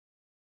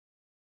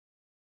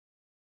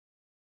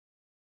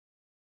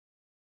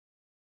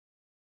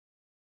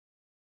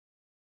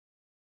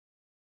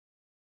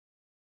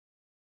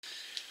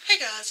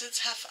guys, it's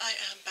Haff. I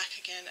am back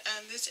again,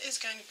 and this is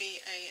going to be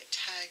a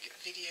tag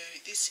video.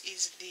 This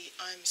is the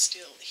I'm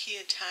Still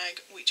Here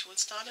tag, which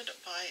was started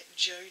by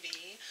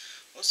Jody,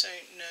 also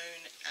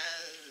known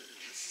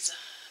as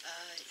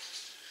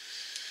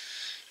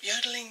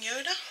Yodelin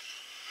Joda,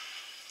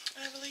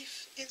 I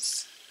believe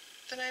is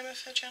the name of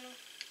her channel.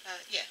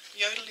 Yeah,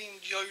 Yodelin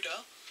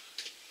Joda,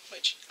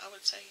 which I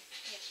would say,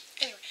 yeah.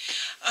 Anyway,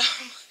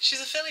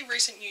 she's a fairly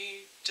recent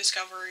new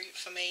discovery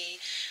for me,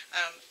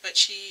 but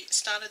she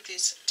started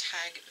this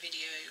tag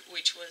video,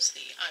 which was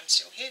the I'm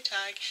Still Here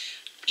tag,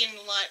 in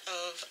light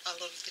of a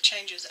lot of the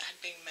changes that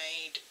had been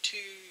made to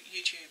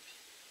YouTube,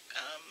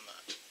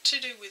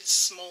 to do with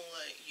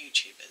smaller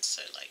YouTubers,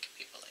 so like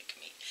people like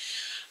me,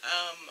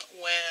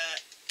 where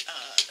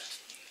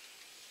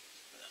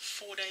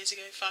 5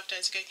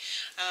 days ago,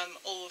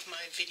 all of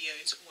my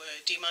videos were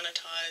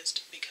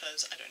demonetized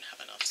because I don't have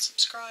enough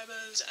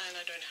subscribers and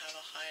I don't have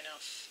a high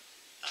enough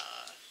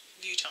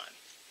view time.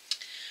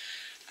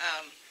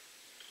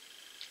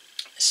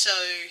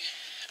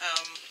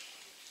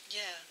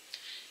 Yeah,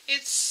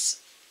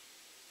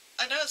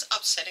 I know it's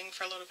upsetting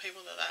for a lot of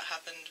people that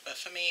happened, but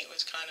for me it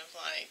was kind of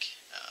like,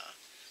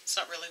 it's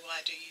not really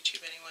why I do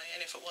YouTube anyway,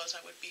 and if it was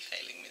I would be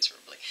failing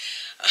miserably.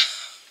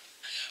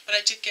 But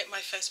I did get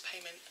my first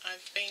payment.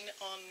 I've been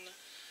on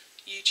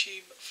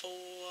YouTube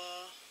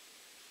for,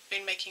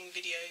 been making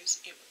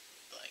videos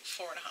like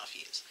 4.5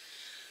 years,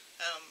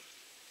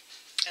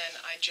 and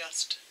I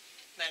just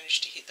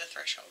managed to hit the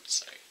threshold,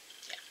 so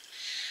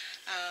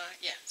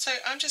yeah. So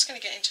I'm just going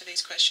to get into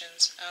these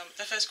questions.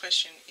 The first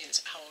question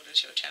is, how old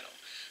is your channel?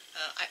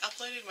 I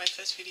uploaded my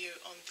first video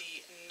on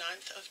the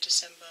 9th of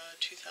December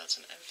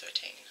 2013,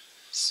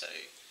 so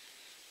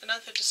the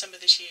 9th of December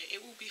this year,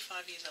 it will be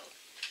 5 years old.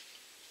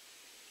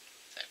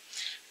 So,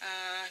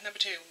 number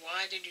 2,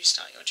 why did you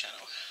start your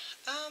channel?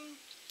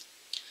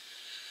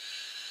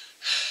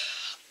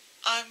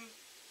 I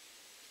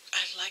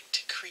like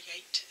to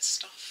create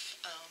stuff,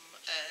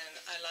 and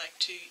I like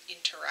to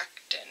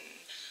interact,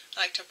 and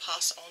I like to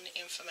pass on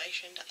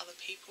information to other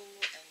people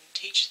and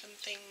teach them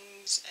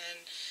things,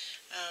 and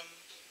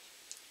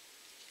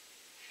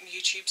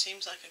YouTube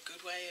seems like a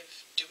good way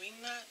of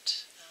doing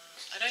that.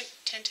 I don't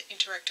tend to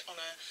interact on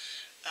a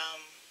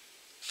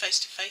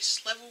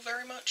face-to-face level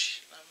very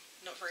much. I'm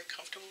not very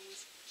comfortable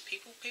with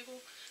people,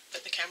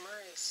 but the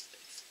camera is,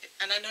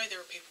 and I know there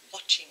are people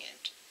watching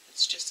it,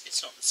 it's just,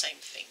 it's not the same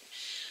thing.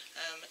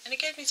 And it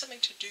gave me something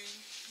to do,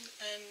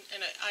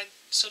 and I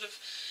sort of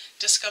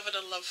discovered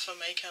a love for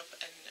makeup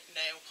and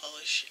nail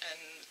polish,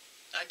 and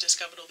I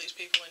discovered all these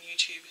people on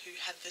YouTube who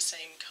had the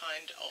same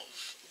kind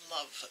of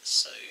love,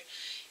 so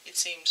it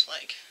seemed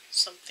like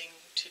something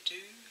to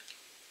do.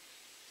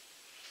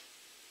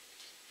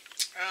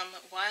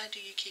 Why do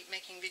you keep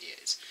making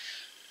videos?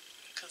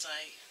 Because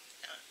I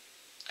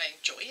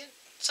enjoy it.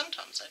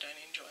 Sometimes I don't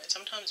enjoy it.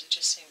 Sometimes it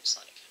just seems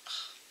like,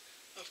 oh,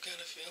 I've got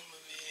to film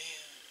a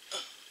video.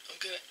 Oh,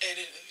 I've got to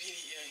edit a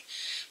video.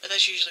 But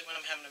that's usually when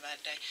I'm having a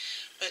bad day.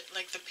 But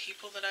like the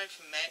people that I've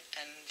met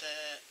and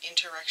the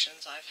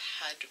interactions I've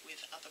had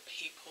with other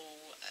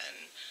people,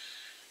 and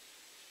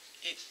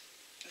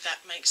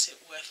that makes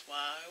it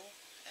worthwhile.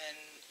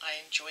 And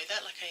I enjoy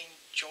that. Like, I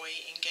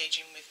enjoy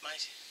engaging with my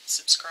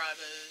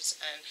subscribers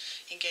and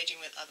engaging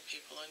with other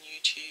people on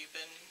YouTube,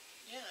 and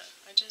yeah,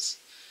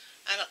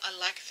 I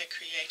like the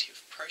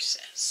creative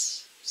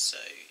process, so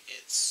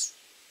it's,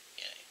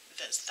 you know,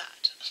 there's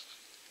that.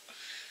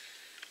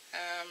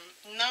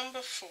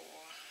 Number 4,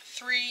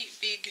 3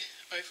 big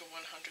over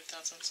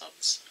 100,000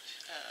 subs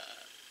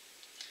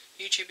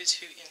YouTubers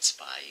who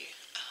inspire you.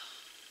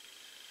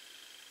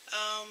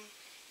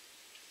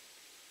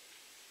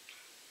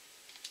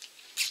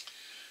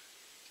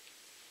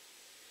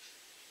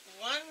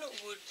 One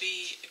would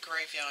be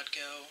Graveyard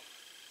Girl.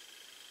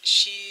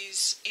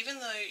 Even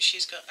though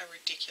she's got a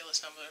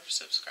ridiculous number of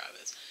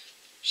subscribers,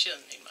 she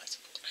doesn't need my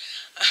support.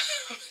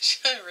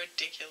 She's got a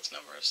ridiculous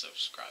number of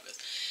subscribers.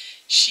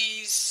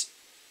 She's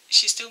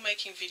still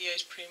making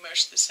videos pretty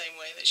much the same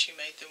way that she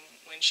made them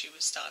when she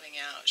was starting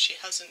out. She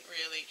hasn't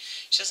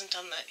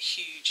done that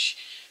huge,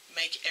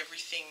 make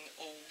everything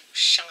all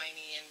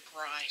shiny and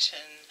bright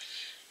and,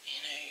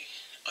 you know,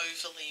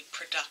 overly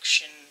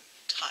production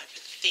type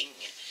of thing.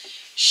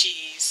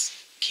 She's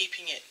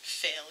keeping it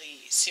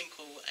fairly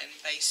simple and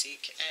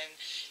basic, and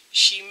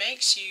she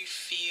makes you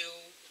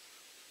feel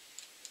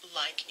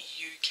like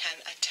you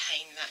can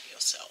attain that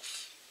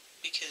yourself,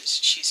 because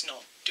she's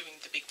not doing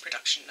the big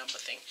production number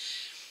thing.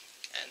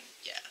 And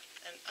yeah,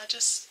 and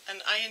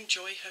I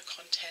enjoy her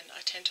content.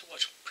 I tend to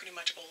watch pretty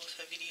much all of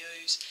her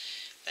videos.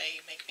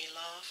 They make me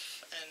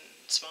laugh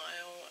and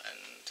smile,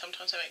 and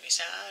sometimes they make me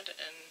sad,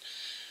 and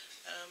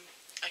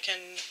I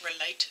can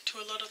relate to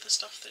a lot of the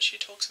stuff that she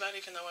talks about,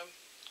 even though I'm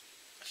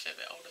a fair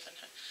bit older than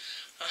her.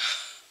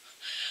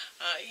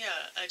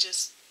 Yeah,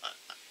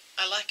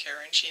 I like her,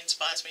 and she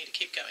inspires me to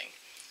keep going.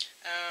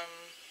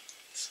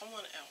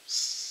 Someone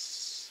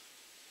else.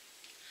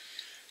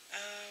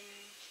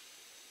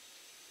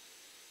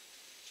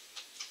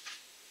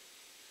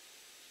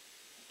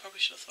 Probably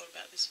should have thought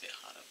about this a bit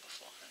harder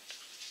beforehand.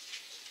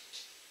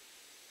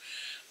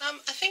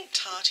 I think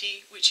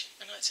Tati, which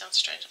I know it sounds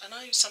strange, I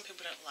know some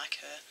people don't like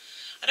her.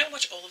 I don't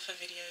watch all of her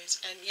videos,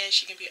 and yeah,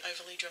 she can be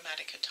overly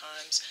dramatic at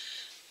times,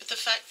 but the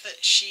fact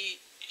that she's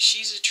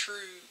a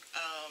true,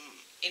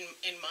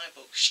 in my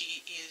book,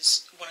 she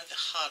is one of the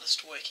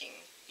hardest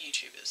working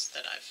YouTubers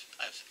that I've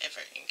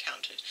ever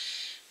encountered.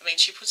 I mean,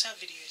 she puts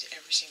out videos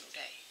every single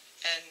day,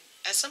 and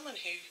as someone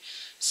who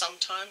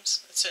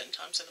sometimes, at certain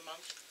times of the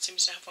month,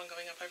 seems to have one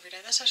going up every day,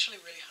 that's actually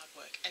really hard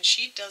work. And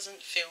she doesn't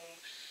film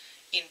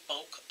in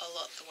bulk a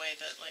lot the way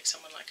that like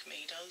someone like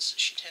me does.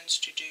 She tends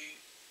to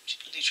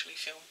literally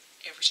film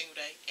every single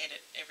day,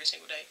 edit every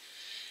single day,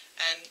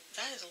 and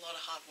that is a lot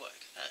of hard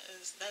work. That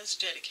is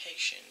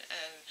dedication,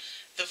 and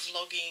the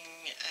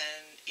vlogging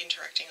and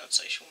interacting on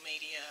social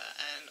media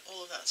and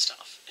all of that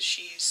stuff.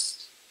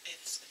 It's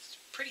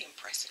pretty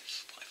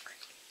impressive, quite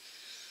frankly.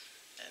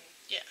 And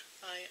yeah,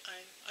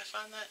 I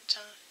find that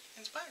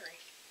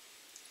inspiring.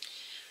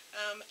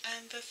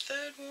 And the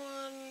third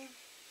one,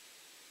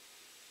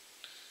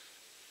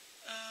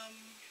 I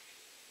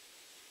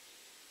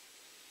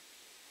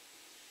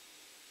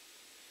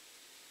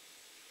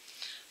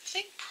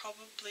think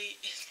probably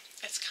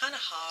it's kind of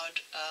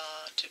hard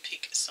to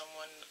pick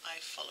someone. I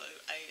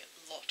follow a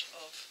lot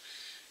of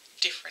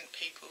different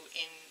people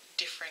in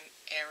different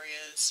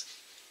areas,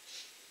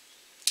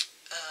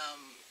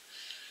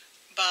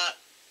 but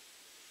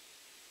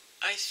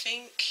I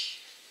think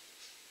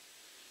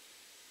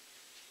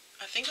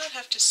I'd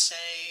have to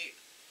say,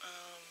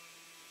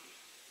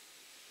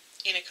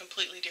 in a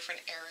completely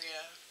different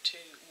area to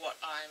what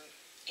I'm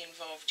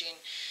involved in,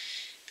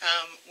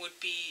 would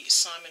be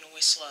Simon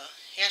Whistler.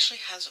 He actually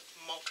has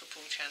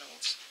multiple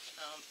channels,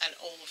 and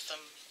all of them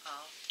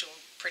are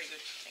doing pretty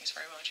good. Thanks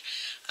very much.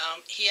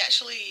 He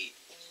actually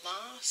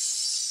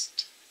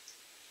last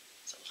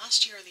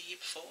year or the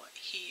year before,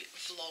 he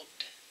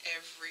vlogged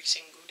every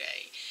single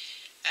day,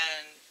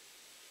 and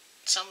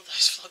some of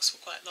those vlogs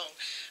were quite long,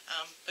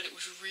 but it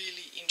was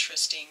really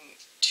interesting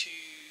to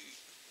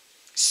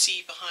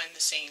see behind the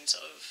scenes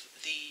of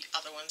the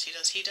other ones he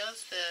does. He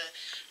does the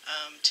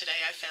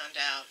Today I Found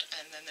Out,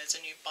 and then there's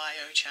a new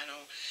bio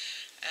channel,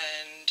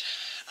 and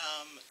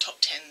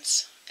Top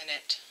Tens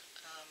Annette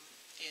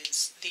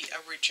is the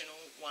original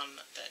one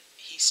that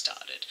he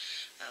started.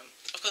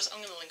 Of course,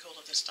 I'm going to link all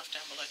of this stuff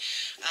down below.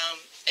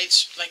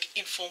 It's like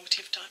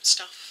informative type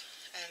stuff,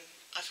 and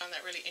I find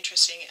that really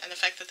interesting. And the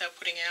fact that they're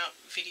putting out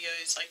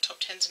videos like Top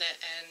Tens Annette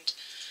and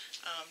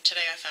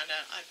Today I Found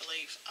Out, I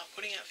believe, are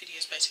putting out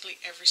videos basically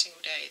every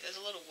single day. There's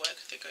a lot of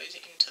work that goes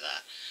into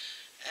that,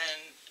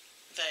 and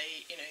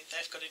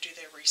they've got to do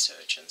their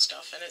research and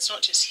stuff. And it's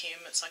not just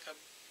him; it's like a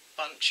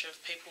bunch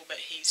of people,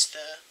 but he's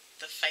the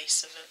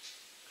face of it,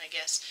 I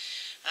guess.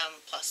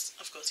 Plus,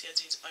 of course, he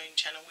has his own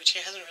channel, which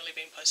he hasn't really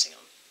been posting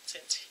on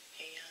since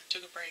he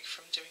took a break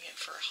from doing it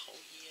for a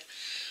whole year.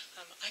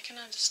 I can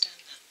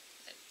understand that.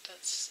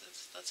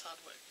 That's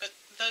hard work, but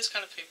those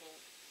kind of people,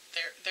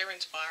 they're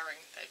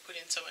inspiring. They put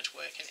in so much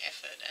work and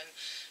effort, and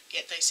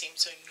yet they seem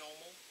so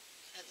normal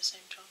at the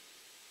same time.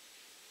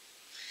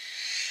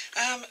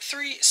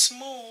 3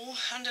 small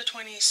under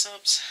 20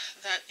 subs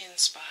that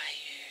inspire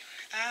you.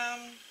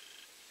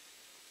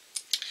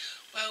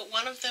 Well,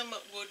 one of them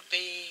would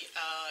be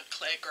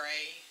Claire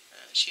Gray.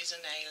 She's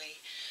an Ailey.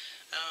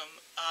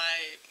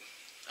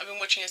 I've been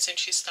watching her since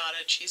she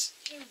started. She's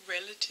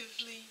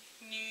relatively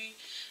new.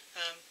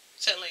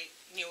 Certainly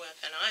newer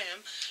than I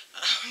am.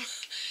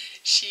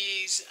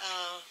 She's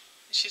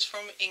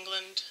from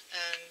England,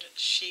 and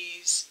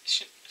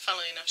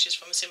funnily enough, she's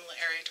from a similar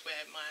area to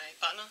where my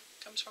partner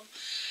comes from.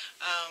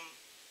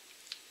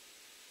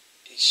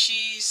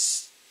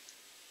 She's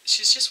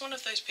just one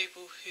of those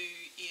people who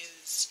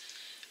is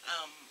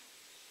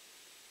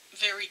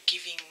very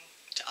giving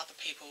to other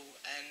people,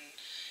 and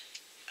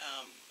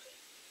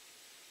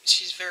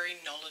she's very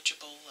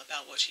knowledgeable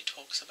about what she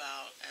talks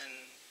about,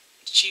 and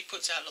she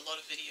puts out a lot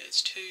of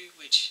videos too,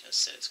 which, as I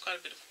said, it's quite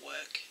a bit of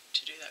work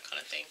to do that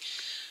kind of thing.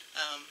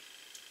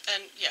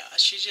 And yeah, I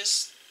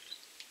just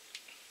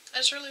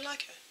really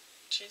like her.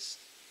 She's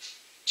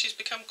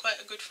become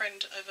quite a good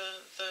friend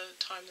over the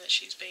time that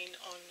she's been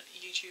on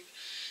YouTube.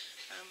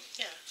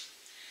 Yeah.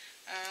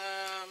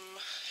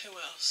 Who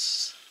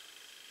else?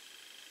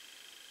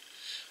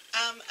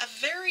 A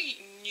very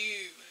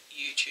new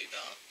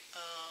YouTuber.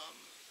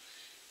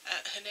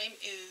 Her name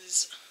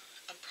is,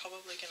 I'm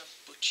probably going to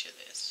butcher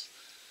this,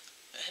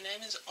 but her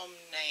name is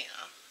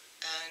Omnea,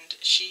 and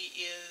she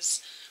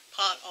is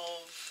part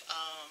of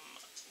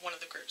one of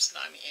the groups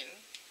that I'm in,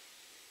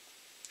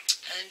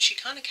 and she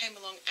kind of came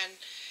along, and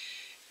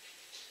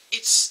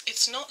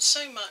it's not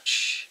so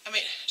much, I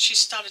mean, she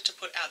started to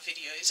put out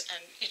videos,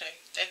 and, you know,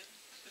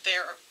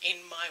 they're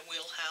in my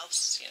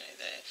wheelhouse, you know,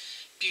 they're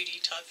beauty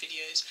type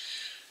videos,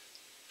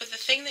 but the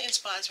thing that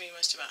inspires me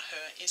most about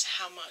her is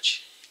how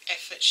much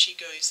effort she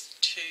goes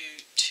to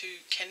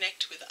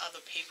connect with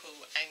other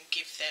people and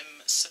give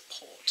them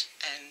support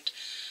and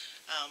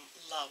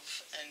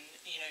love, and,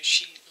 you know,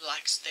 she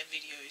likes their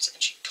videos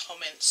and she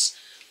comments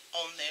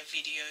on their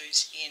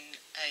videos in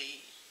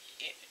a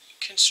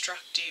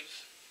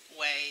constructive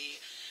way,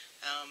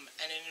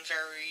 and in a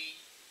very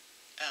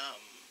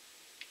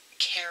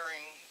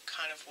caring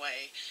kind of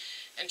way.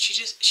 And she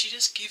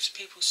just gives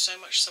people so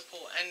much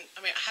support. And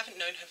I mean, I haven't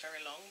known her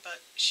very long,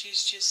 but she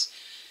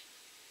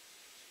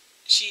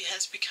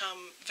has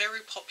become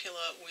very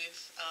popular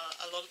with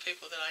a lot of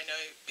people that I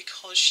know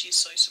because she's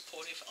so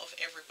supportive of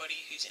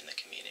everybody who's in the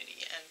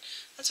community, and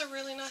that's a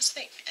really nice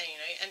thing. And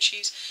and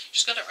she's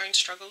got her own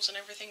struggles and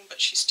everything, but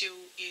she still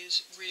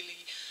is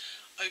really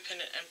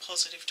open and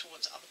positive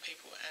towards other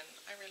people, and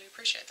I really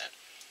appreciate that.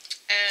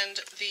 And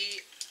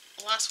the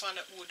last one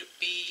would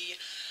be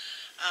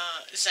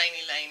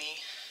Zany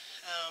Laney,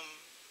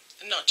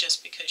 not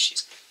just because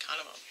she's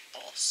kind of a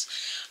boss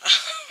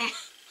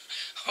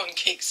on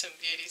Geeks and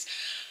Beauties,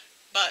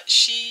 but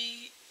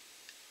she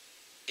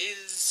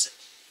is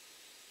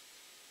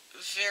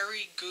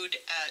very good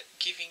at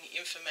giving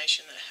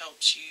information that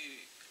helps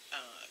you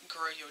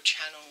grow your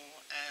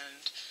channel,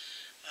 and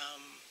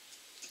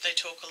they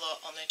talk a lot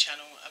on their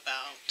channel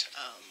about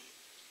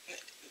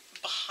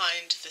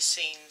behind the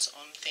scenes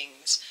on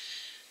things.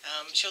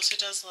 She also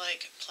does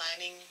like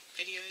planning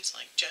videos,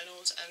 like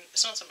journals, and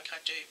it's not something I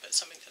do, but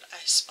something that I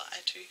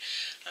aspire to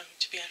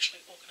be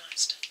actually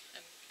organised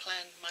and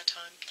plan my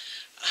time.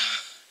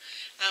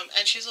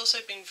 And she's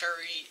also been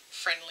very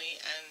friendly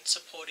and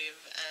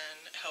supportive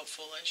and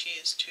helpful, and she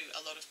is to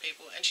a lot of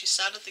people. And she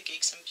started the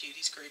Geeks and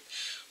Beauties group,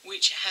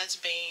 which has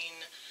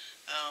been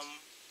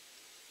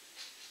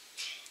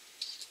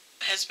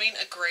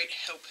a great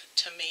help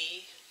to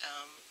me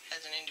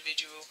as an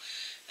individual,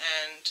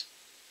 and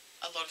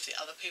a lot of the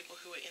other people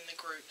who are in the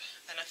group.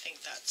 And I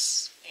think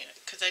that's,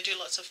 because they do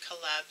lots of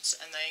collabs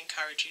and they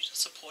encourage you to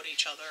support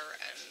each other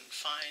and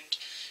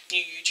find new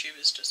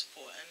YouTubers to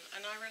support,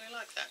 and I really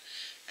like that.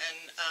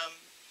 And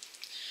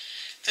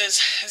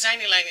there's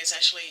Zany Laney is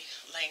actually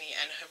Laney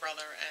and her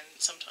brother and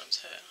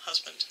sometimes her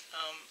husband.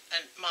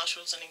 And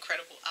Marshall's an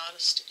incredible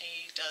artist.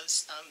 He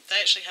does,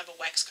 they actually have a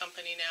wax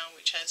company now,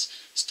 which has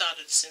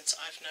started since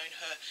I've known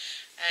her,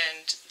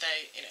 and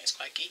they, it's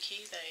quite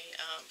geeky. They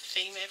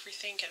theme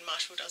everything, and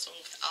Marshall does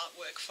all of the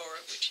artwork for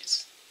it, which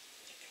is,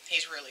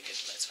 he's really good,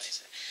 let's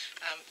face it.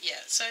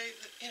 Yeah, so,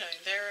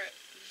 they're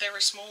a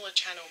smaller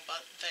channel,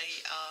 but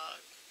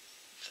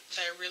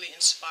they're really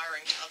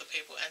inspiring to other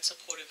people and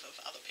supportive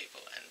of other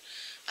people, and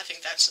I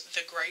think that's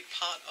the great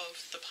part of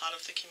the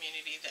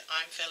community that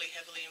I'm fairly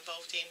heavily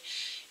involved in,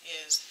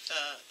 is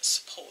the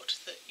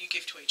support that you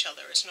give to each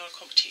other. It's not a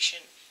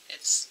competition,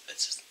 it's a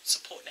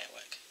support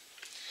network.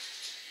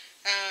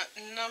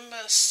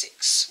 Number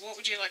 6, what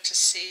would you like to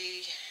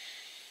see,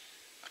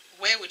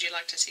 where would you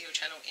like to see your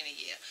channel in a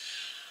year?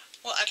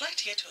 Well, I'd like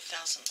to get to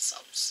 1,000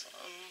 subs.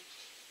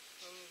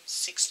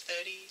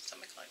 630,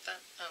 something like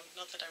that.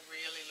 Not that I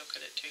really look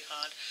at it too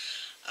hard.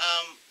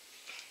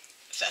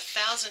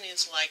 1,000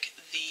 is like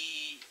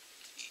the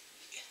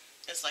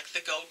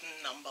golden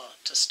number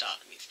to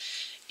start with.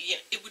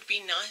 It would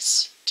be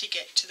nice to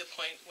get to the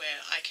point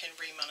where I can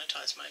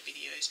remonetize my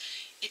videos.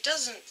 It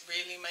doesn't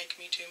really make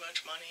me too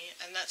much money,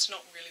 and that's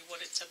not really what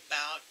it's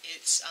about.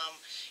 It's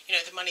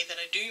the money that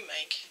I do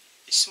make,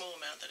 the small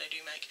amount that I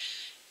do make,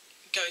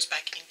 goes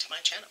back into my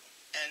channel,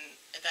 and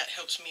that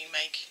helps me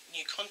make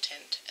new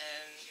content,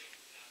 and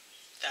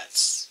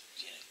that's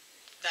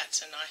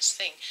a nice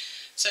thing.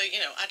 So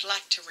I'd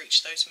like to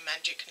reach those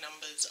magic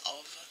numbers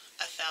of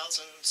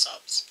 1,000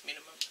 subs,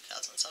 minimum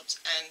 1,000 subs,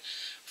 and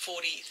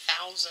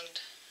 40,000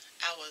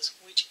 hours,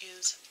 which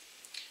is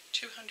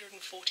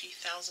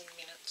 240,000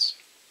 minutes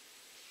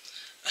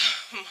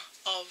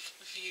of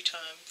view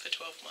time for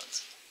 12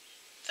 months.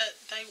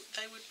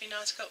 They would be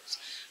nice goals.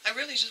 I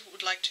really just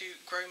would like to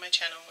grow my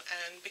channel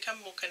and become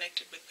more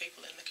connected with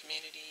people in the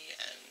community,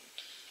 and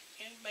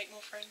make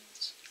more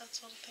friends, that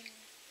sort of thing.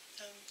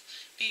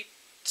 Be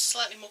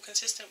slightly more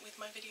consistent with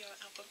my video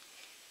output.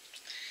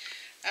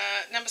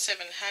 Number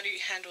 7, how do you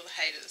handle the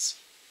haters?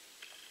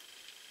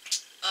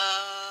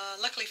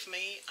 Luckily for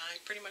me, I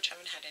pretty much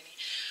haven't had any.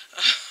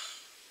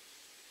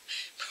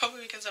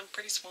 Probably because I'm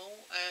pretty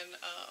small, and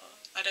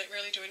I don't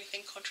really do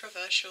anything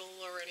controversial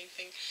or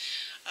anything.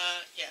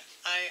 Yeah,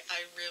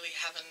 I really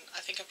haven't.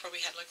 I think I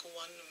probably had like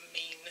one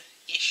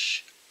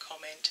mean-ish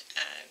comment,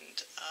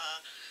 and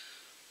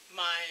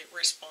my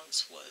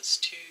response was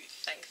to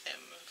thank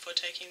them for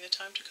taking the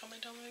time to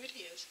comment on my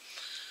videos.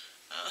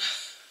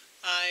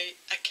 I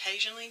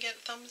occasionally get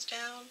thumbs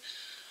down,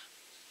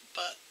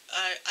 but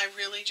I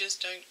really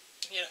just don't,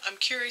 I'm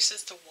curious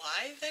as to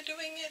why they're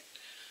doing it,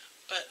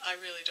 but I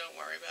really don't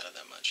worry about it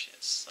that much.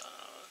 It's,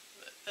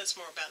 that's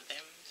more about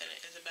them than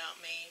it is about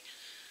me.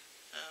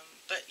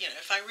 But,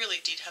 if I really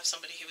did have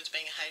somebody who was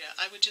being a hater,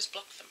 I would just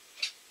block them.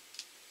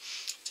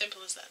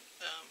 Simple as that.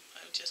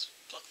 I would just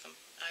block them.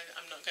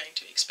 I'm not going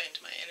to expend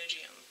my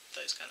energy on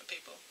those kind of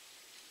people.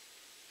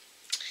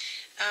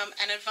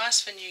 And advice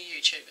for new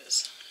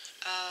YouTubers.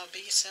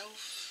 Be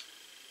yourself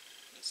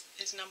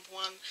is number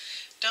 1.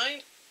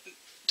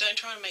 Don't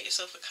try and make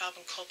yourself a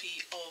carbon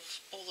copy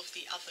of all of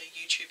the other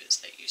YouTubers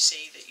that you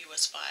see that you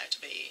aspire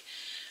to be.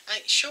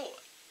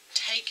 Sure,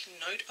 take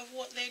note of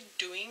what they're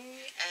doing,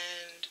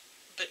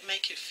 but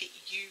make it fit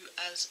you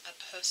as a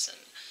person.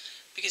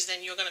 because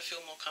then you're going to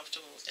feel more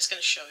comfortable. It's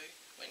going to show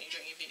when you're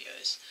doing your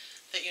videos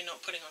that you're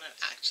not putting on an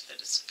act, that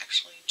it's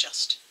actually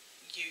just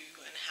you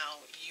and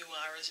how you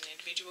are as an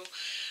individual.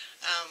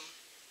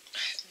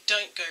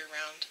 Don't go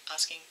around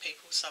asking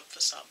people sub for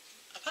sub.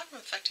 Apart from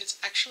the fact it's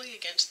actually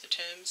against the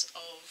terms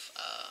of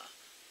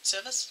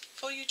service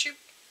for YouTube.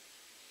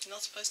 You're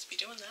not supposed to be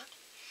doing that.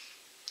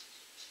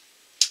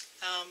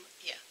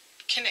 Yeah,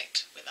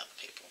 connect with other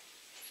people.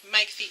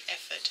 Make the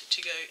effort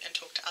to go and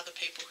talk to other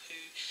people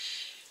who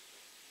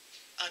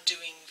are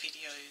doing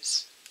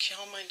videos.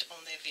 Comment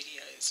on their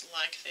videos,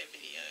 like their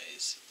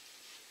videos.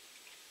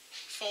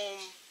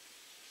 Form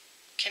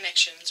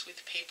connections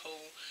with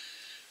people.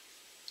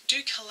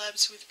 Do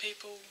collabs with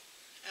people.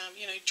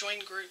 You know,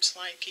 join groups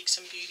like Geeks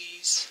and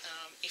Beauties.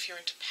 If you're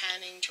into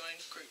panning,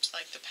 join groups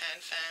like the Pan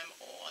Fam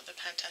or the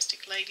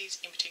Fantastic Ladies,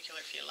 in particular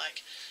if you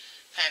like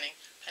panning.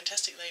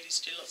 Fantastic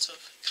Ladies do lots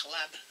of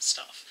collab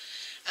stuff.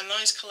 And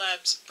those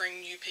collabs bring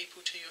new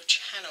people to your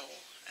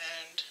channel,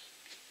 and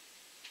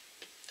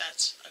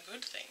that's a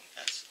good thing.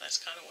 That's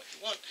kind of what you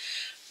want.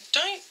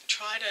 Don't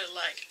try to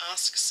like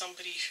ask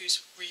somebody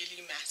who's really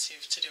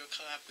massive to do a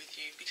collab with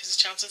you, because the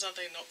chances are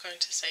they're not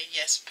going to say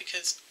yes,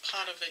 because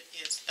part of it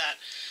is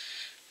that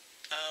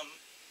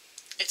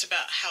it's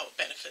about how it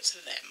benefits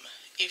them.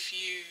 If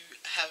you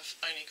have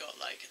only got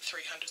like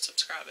 300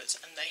 subscribers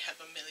and they have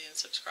 1 million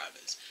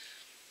subscribers,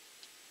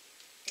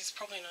 it's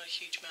probably not a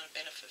huge amount of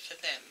benefit for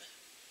them.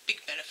 Big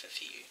benefit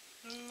for you,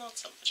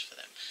 not so much for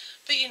them.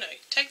 But you know,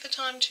 take the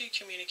time to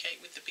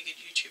communicate with the bigger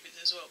YouTubers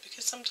as well,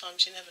 because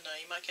sometimes you never know,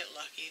 you might get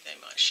lucky, they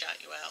might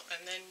shout you out,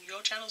 and then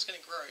your channel's going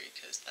to grow,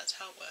 because that's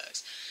how it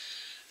works.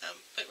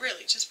 But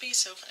really, just be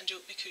yourself and do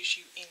it because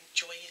you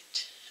enjoy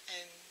it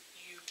and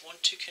you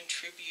want to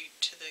contribute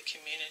to the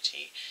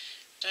community.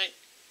 Don't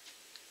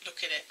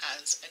look at it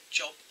as a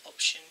job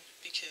option,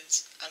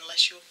 because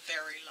unless you're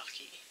very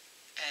lucky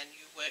and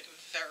you work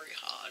very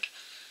hard,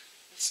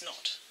 it's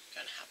not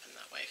going to happen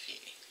that way for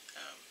you.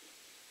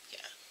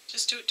 Yeah,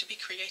 just do it to be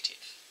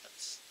creative.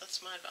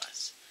 That's my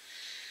advice.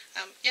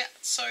 Yeah,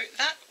 so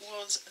that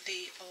was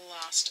the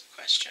last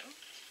question.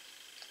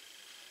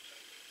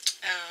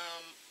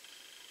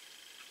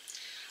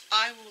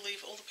 I will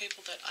leave all the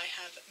people that I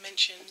have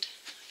mentioned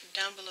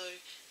down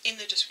below in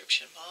the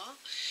description bar.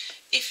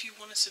 If you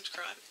want to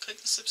subscribe, click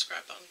the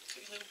subscribe button,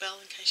 click the little bell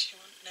in case you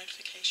want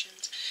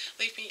notifications.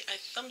 Leave me a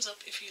thumbs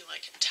up if you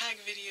like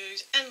tag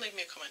videos, and leave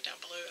me a comment down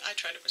below. I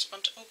try to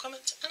respond to all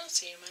comments, and I'll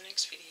see you in my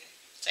next video.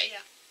 See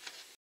ya!